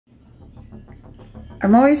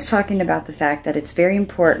I'm always talking about the fact that it's very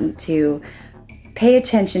important to pay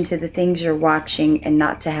attention to the things you're watching and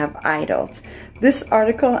not to have idols. This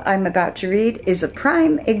article I'm about to read is a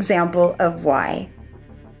prime example of why.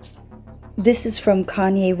 This is from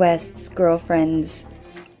Kanye West's girlfriend's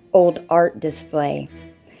old art display.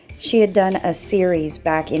 She had done a series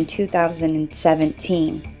back in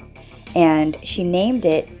 2017, and she named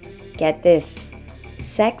it, get this,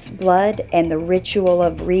 Sex, Blood, and the Ritual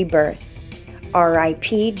of Rebirth.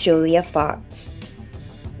 R.I.P. Julia Fox.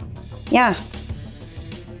 Yeah,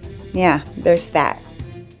 there's that.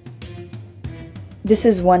 This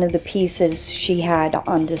is one of the pieces she had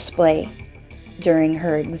on display during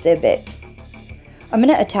her exhibit. I'm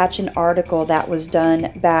going to attach an article that was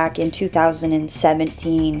done back in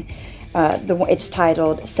 2017. It's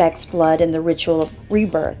titled Sex, Blood, and the Ritual of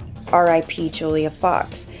Rebirth. R.I.P. Julia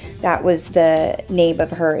Fox. That was the name of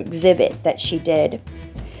her exhibit that she did.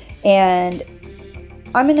 And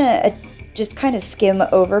I'm going to just kind of skim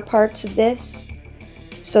over parts of this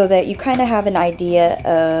so that you kind of have an idea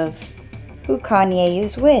of who Kanye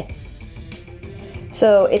is with.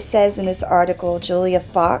 So it says in this article, Julia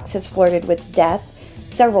Fox has flirted with death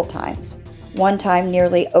several times. One time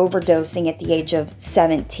nearly overdosing at the age of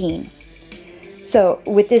 17. So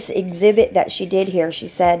with this exhibit that she did here, she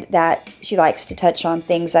said that she likes to touch on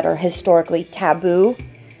things that are historically taboo.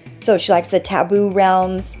 So she likes the taboo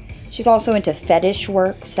realms. She's also into fetish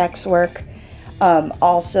work, sex work,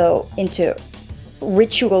 also into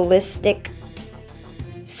ritualistic,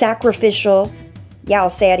 sacrificial, I'll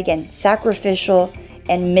say it again, sacrificial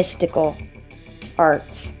and mystical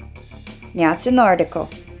arts. Yeah, it's in the article.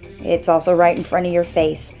 It's also right in front of your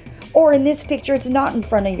face. Or in this picture, it's not in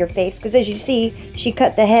front of your face, because as you see, she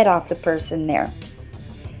cut the head off the person there.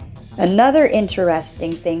 Another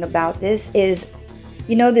interesting thing about this is,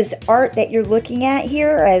 you know, this art that you're looking at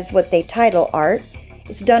here as what they title art,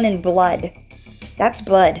 it's done in blood. That's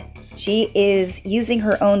blood. She is using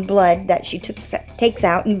her own blood that she takes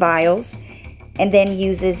out in vials and then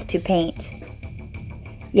uses to paint.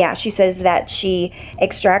 Yeah, she says that she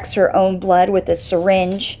extracts her own blood with a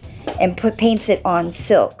syringe and paints it on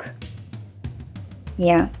silk.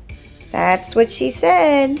 Yeah, that's what she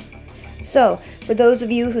said. So, for those of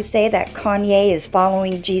you who say that Kanye is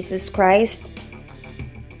following Jesus Christ,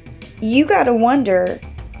 you gotta wonder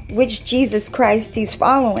which Jesus Christ he's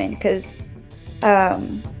following, because,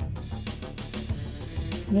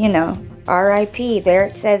 you know, R.I.P., there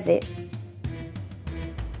it says it.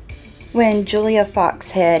 When Julia Fox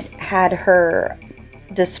had her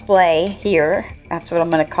display here, that's what I'm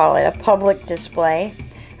going to call it, a public display,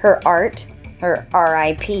 her art, her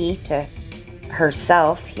R.I.P. to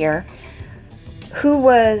herself here, who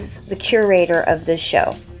was the curator of this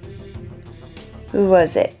show? Who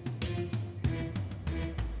was it?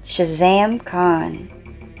 Shazam Khan.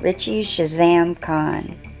 Richie Shazam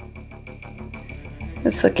Khan.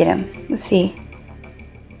 Let's look at him. Let's see.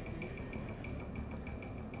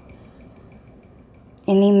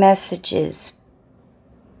 Any messages?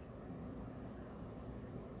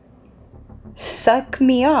 Suck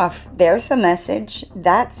me off. There's a message.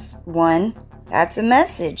 That's one. That's a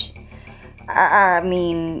message. I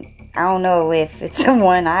mean, I don't know if it's the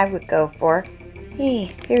one I would go for.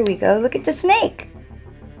 Hey, here we go. Look at the snake.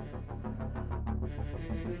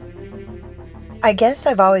 I guess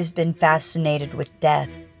I've always been fascinated with death.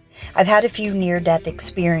 I've had a few near-death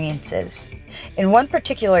experiences. In one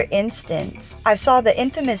particular instance, I saw the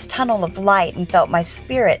infamous tunnel of light and felt my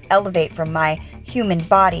spirit elevate from my human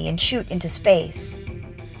body and shoot into space.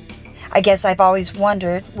 I guess I've always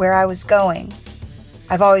wondered where I was going.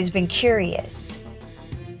 I've always been curious,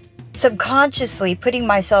 subconsciously putting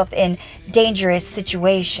myself in dangerous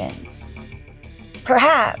situations.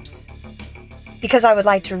 Perhaps because I would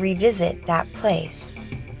like to revisit that place.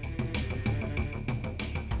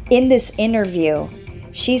 In this interview,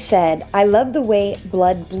 she said, "I love the way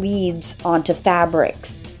blood bleeds onto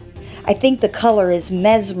fabrics. I think the color is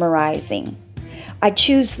mesmerizing. I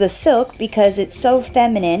choose the silk because it's so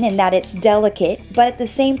feminine and that it's delicate, but at the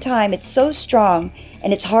same time it's so strong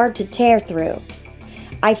and it's hard to tear through.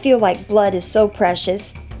 I feel like blood is so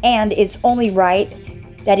precious, and it's only right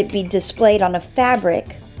that it be displayed on a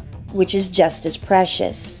fabric which is just as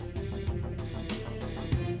precious."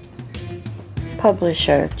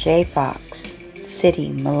 Publisher J. Fox, City,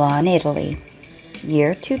 Milan, Italy.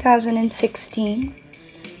 Year 2016.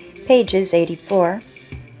 Pages 84.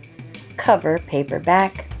 Cover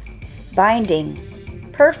paperback. Binding.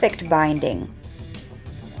 Perfect binding.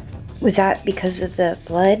 Was that because of the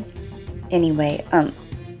blood? Anyway,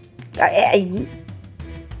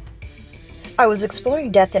 I was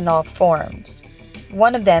exploring death in all forms,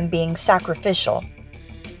 one of them being sacrificial.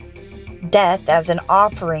 death as an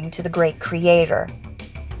offering to the great creator.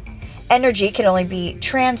 Energy can only be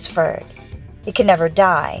transferred. It can never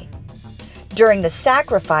die. During the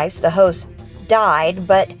sacrifice, the host died,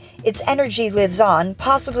 but its energy lives on,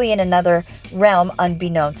 possibly in another realm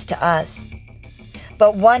unbeknownst to us.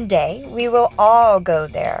 But one day, we will all go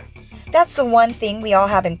there. That's the one thing we all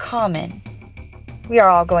have in common. We are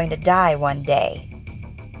all going to die one day.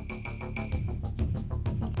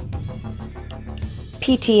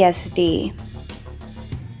 PTSD.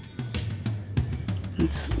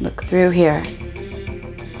 Let's look through here.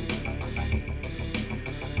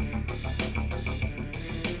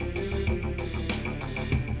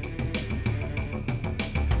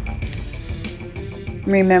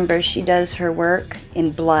 Remember, she does her work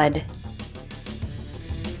in blood.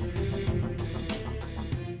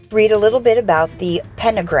 Read a little bit about the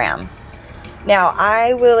pentagram. Now,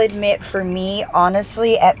 I will admit, for me,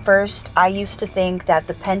 honestly, at first, I used to think that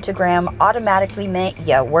the pentagram automatically meant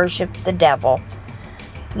you worship the devil.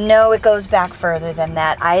 No, it goes back further than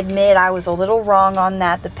that. I admit I was a little wrong on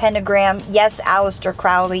that. The pentagram, yes, Aleister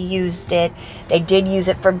Crowley used it. They did use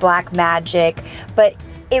it for black magic, but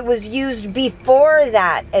it was used before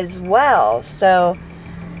that as well. So,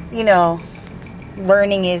 you know,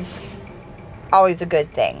 learning is always a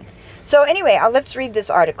good thing. So anyway, let's read this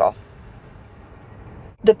article.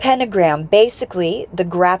 The pentagram, basically the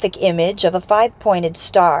graphic image of a 5-pointed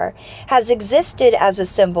star, has existed as a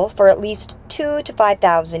symbol for at least 2,000 to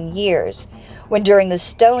 5,000 years, when during the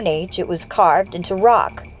Stone Age it was carved into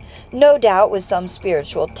rock, no doubt with some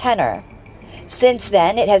spiritual tenor. Since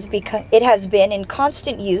then, it has been in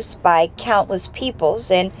constant use by countless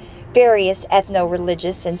peoples and various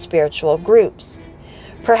ethno-religious and spiritual groups.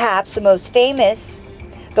 Perhaps the most famous,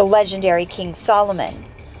 the legendary King Solomon.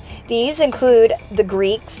 These include the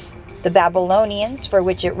Greeks, the Babylonians, for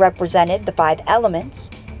which it represented the 5 elements: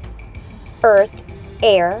 earth,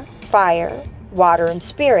 air, fire, water, and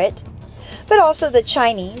spirit, but also the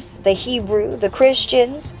Chinese, the Hebrew, the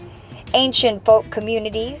Christians, ancient folk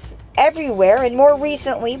communities everywhere, and more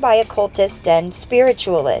recently by occultists and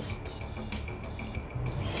spiritualists.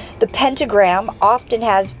 The pentagram often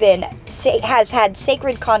has had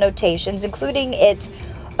sacred connotations, including its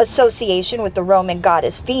association with the Roman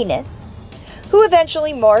goddess Venus, who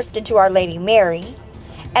eventually morphed into Our Lady Mary,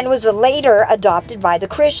 and was later adopted by the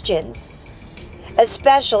Christians,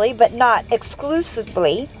 especially but not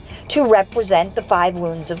exclusively to represent the 5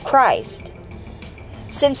 wounds of Christ.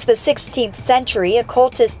 Since the 16th century,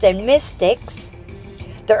 occultists and mystics,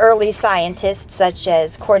 the early scientists such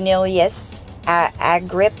as Cornelius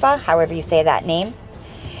Agrippa, however you say that name,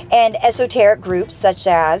 and esoteric groups such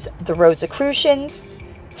as the Rosicrucians,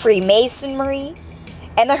 Freemasonry,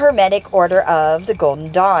 and the Hermetic Order of the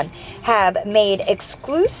Golden Dawn have made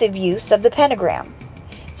exclusive use of the pentagram.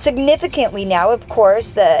 Significantly now, of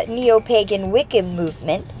course, the neo-pagan Wiccan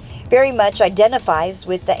movement very much identifies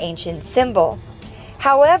with the ancient symbol.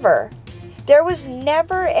 However, there was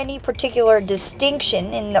never any particular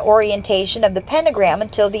distinction in the orientation of the pentagram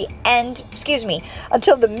until the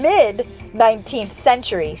mid-19th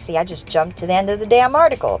century. See, I just jumped to the end of the damn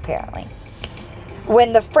article, apparently.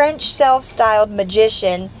 When the French self-styled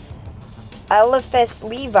magician Eliphas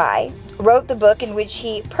Levi wrote the book in which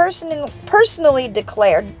he personally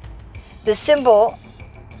declared the symbol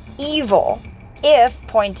evil if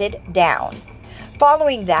pointed down.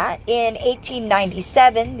 Following that, in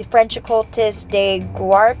 1897, the French occultist de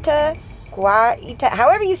Guaita,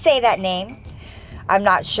 however you say that name, I'm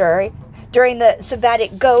not sure, during the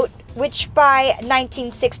Sabbatic Goat, which by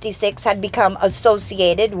 1966 had become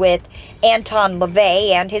associated with Anton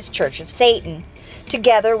LaVey and his Church of Satan,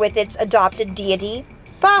 together with its adopted deity,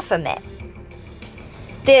 Baphomet.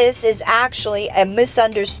 This is actually a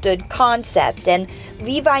misunderstood concept, and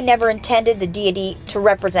Levi never intended the deity to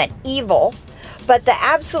represent evil, but the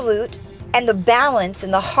absolute and the balance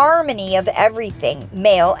and the harmony of everything,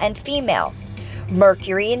 male and female,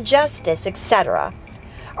 Mercury and justice, etc.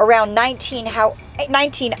 Around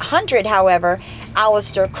 1900, however,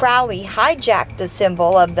 Aleister Crowley hijacked the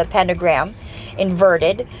symbol of the pentagram,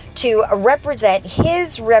 inverted, to represent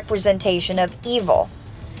his representation of evil.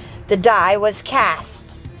 The die was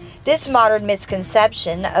cast. This modern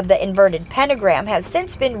misconception of the inverted pentagram has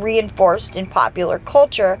since been reinforced in popular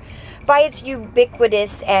culture by its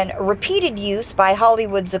ubiquitous and repeated use by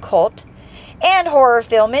Hollywood's occult and horror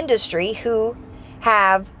film industry, who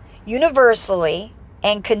have universally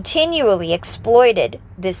and continually exploited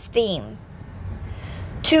this theme.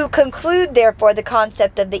 To conclude, therefore, the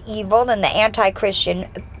concept of the evil and the anti-Christian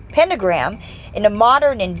pentagram in a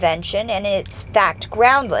modern invention and its fact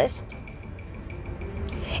groundless,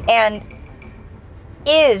 and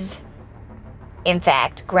is in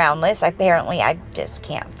fact, groundless. Apparently, I just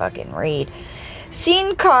can't fucking read.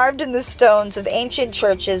 Seen carved in the stones of ancient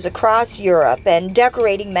churches across Europe and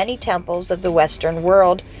decorating many temples of the Western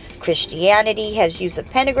world, Christianity has used a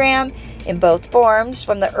pentagram in both forms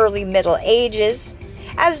from the early Middle Ages,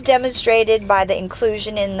 as demonstrated by the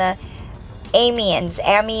inclusion in the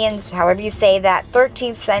Amiens, however you say that,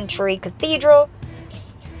 13th century cathedral,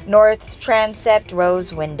 north transept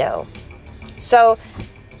rose window. So,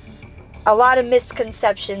 a lot of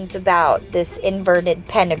misconceptions about this inverted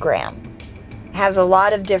pentagram. It has a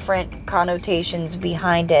lot of different connotations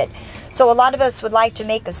behind it. So a lot of us would like to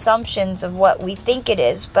make assumptions of what we think it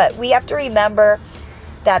is, but we have to remember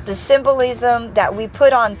that the symbolism that we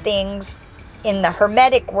put on things in the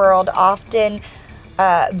Hermetic world often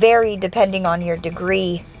vary depending on your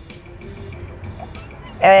degree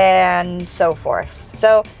and so forth.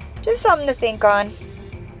 So just something to think on.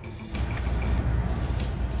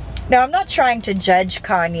 Now, I'm not trying to judge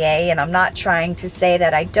Kanye, and I'm not trying to say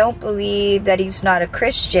that I don't believe that he's not a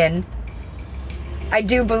Christian. I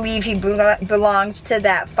do believe he belongs to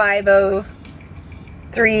that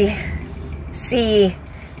 503c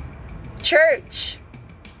church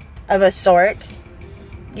of a sort.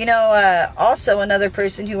 You know, also another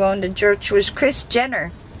person who owned a church was Kris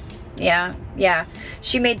Jenner. Yeah.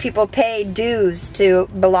 She made people pay dues to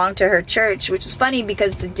belong to her church, which is funny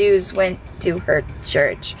because the dues went to her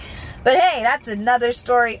church. But hey, that's another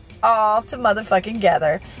story all to motherfucking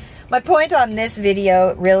gather. My point on this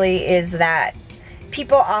video really is that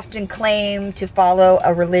people often claim to follow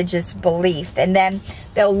a religious belief, and then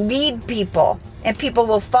they'll lead people and people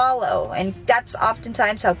will follow, and that's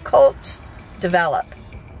oftentimes how cults develop.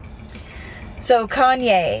 So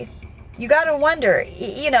Kanye, you gotta wonder,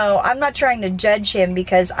 you know, I'm not trying to judge him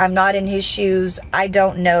because I'm not in his shoes. I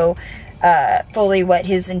don't know fully what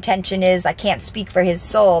his intention is. I can't speak for his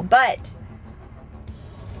soul, but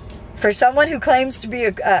for someone who claims to be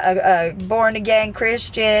a born-again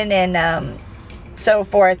Christian and so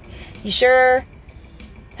forth, he sure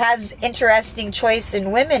has interesting choice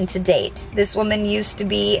in women to date. This woman used to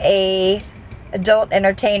be a adult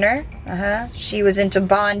entertainer. She was into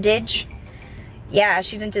bondage. Yeah,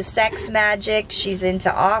 she's into sex magic. She's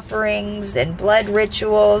into offerings and blood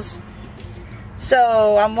rituals.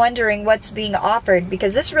 So I'm wondering what's being offered,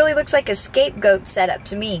 because this really looks like a scapegoat setup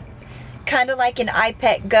to me. Kind of like an I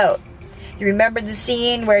Pet goat. You remember the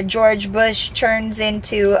scene where George Bush turns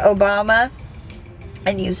into Obama?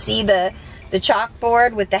 And you see the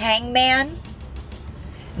chalkboard with the hangman?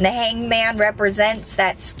 And the hangman represents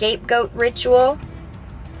that scapegoat ritual.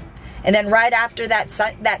 And then right after that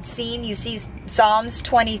scene, you see Psalms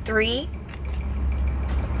 23.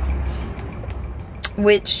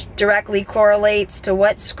 Which directly correlates to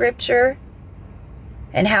what scripture?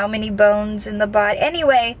 And how many bones in the body?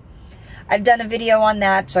 Anyway, I've done a video on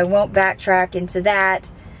that, so I won't backtrack into that.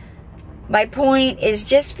 My point is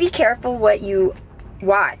just be careful what you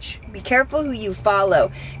watch. Be careful who you follow.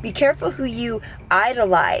 Be careful who you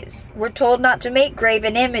idolize. We're told not to make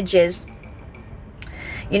graven images.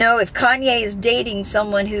 You know, if Kanye is dating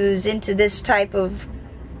someone who's into this type of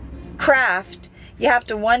craft, you have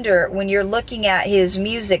to wonder, when you're looking at his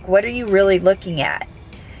music, what are you really looking at?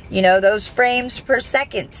 You know, those frames per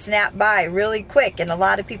second snap by really quick, and a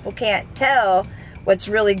lot of people can't tell what's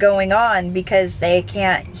really going on because they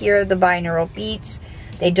can't hear the binaural beats.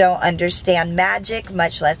 They don't understand magic,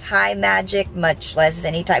 much less high magic, much less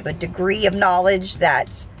any type of degree of knowledge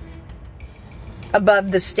that's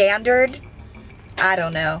above the standard. I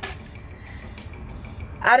don't know.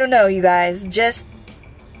 I don't know, you guys. Just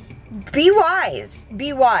be wise.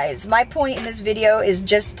 Be wise. My point in this video is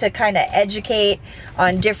just to kind of educate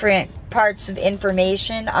on different parts of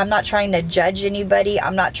information. I'm not trying to judge anybody.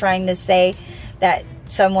 I'm not trying to say that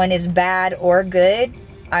someone is bad or good.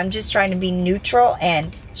 I'm just trying to be neutral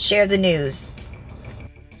and share the news.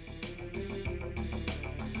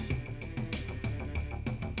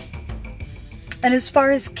 And as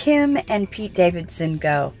far as Kim and Pete Davidson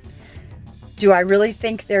go, do I really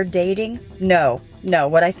think they're dating? No. No,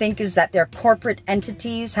 what I think is that their corporate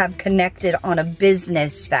entities have connected on a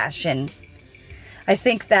business fashion. I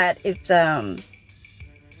think that it's a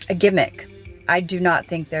gimmick. I do not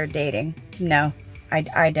think they're dating. No,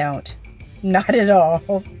 I don't. Not at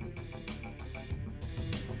all.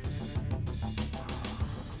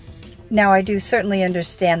 Now, I do certainly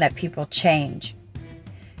understand that people change.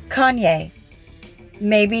 Kanye,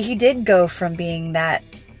 maybe he did go from being that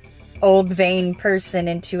old vain person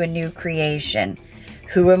into a new creation.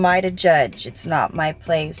 Who am I to judge? It's not my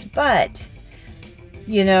place. But,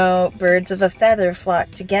 you know, birds of a feather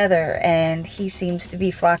flock together, and he seems to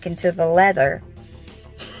be flocking to the leather.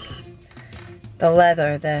 the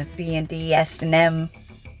leather, the B&D S&M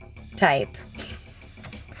type.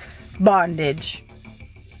 Bondage.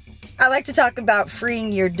 I like to talk about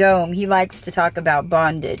freeing your dome. He likes to talk about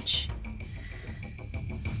bondage.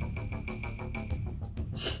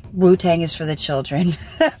 Wu-Tang is for the children.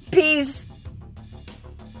 Peace.